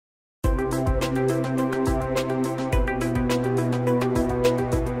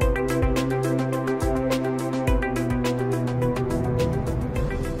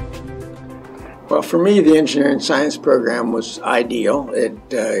For me, the engineering science program was ideal. It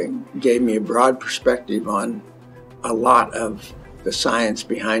gave me a broad perspective on a lot of the science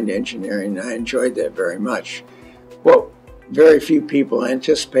behind engineering. I enjoyed that very much. What very few people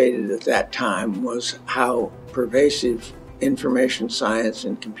anticipated at that time was how pervasive information science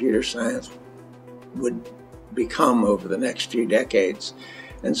and computer science would become over the next few decades.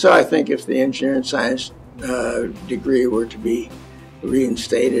 And so I think if the engineering science degree were to be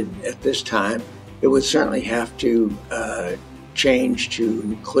reinstated at this time, it would certainly have to change to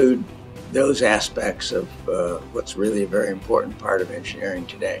include those aspects of what's really a very important part of engineering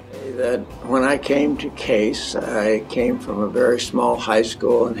today. That when I came to Case, I came from a very small high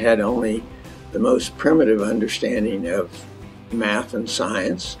school and had only the most primitive understanding of math and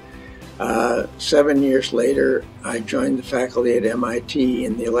science. 7 years later, I joined the faculty at MIT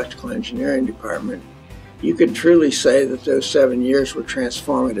in the electrical engineering department. You could truly say that those 7 years were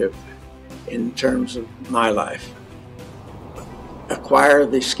transformative in terms of my life. Acquire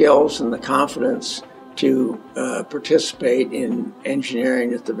the skills and the confidence to participate in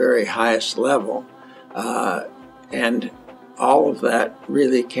engineering at the very highest level, and all of that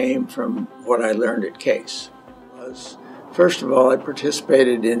really came from what I learned at Case. First of all, I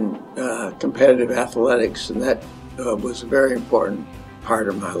participated in competitive athletics, and that was a very important part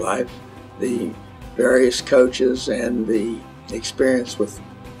of my life. The various coaches and the experience with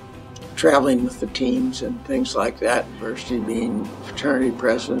traveling with the teams and things like that. University, being fraternity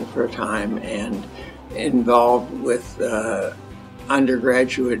president for a time and involved with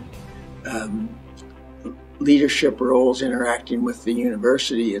undergraduate leadership roles, interacting with the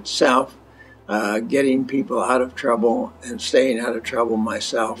university itself, getting people out of trouble and staying out of trouble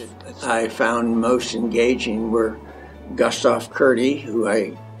myself. I found most engaging were Gustav Kurti, who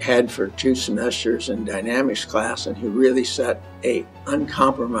I had for 2 semesters in dynamics class, and who really set an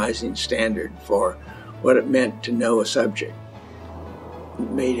uncompromising standard for what it meant to know a subject. What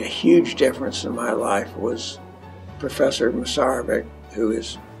made a huge difference in my life was Professor Masarovic, who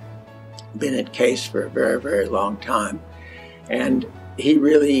has been at Case for a very, very long time. And he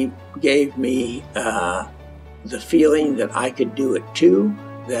really gave me the feeling that I could do it too,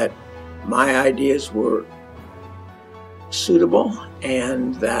 that my ideas were suitable,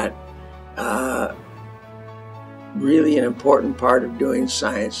 and that really an important part of doing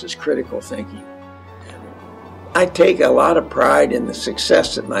science is critical thinking. I take a lot of pride in the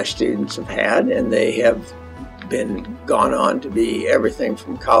success that my students have had, and they have gone on to be everything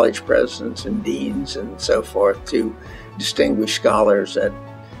from college presidents and deans and so forth to distinguished scholars at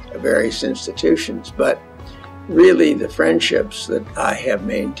various institutions. But really the friendships that I have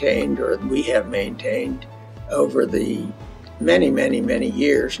maintained, or we have maintained over the many, many, many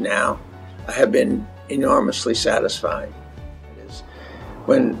years now, have been enormously satisfying.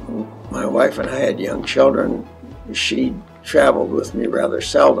 When my wife and I had young children, she traveled with me rather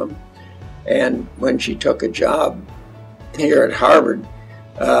seldom. And when she took a job here at Harvard,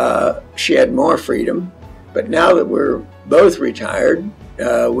 she had more freedom. But now that we're both retired,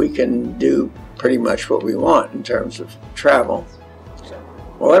 we can do pretty much what we want in terms of travel.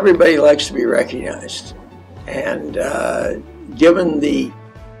 Well, everybody likes to be recognized. And given the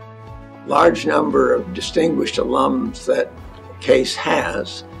large number of distinguished alums that Case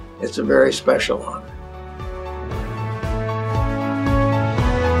has, it's a very special honor.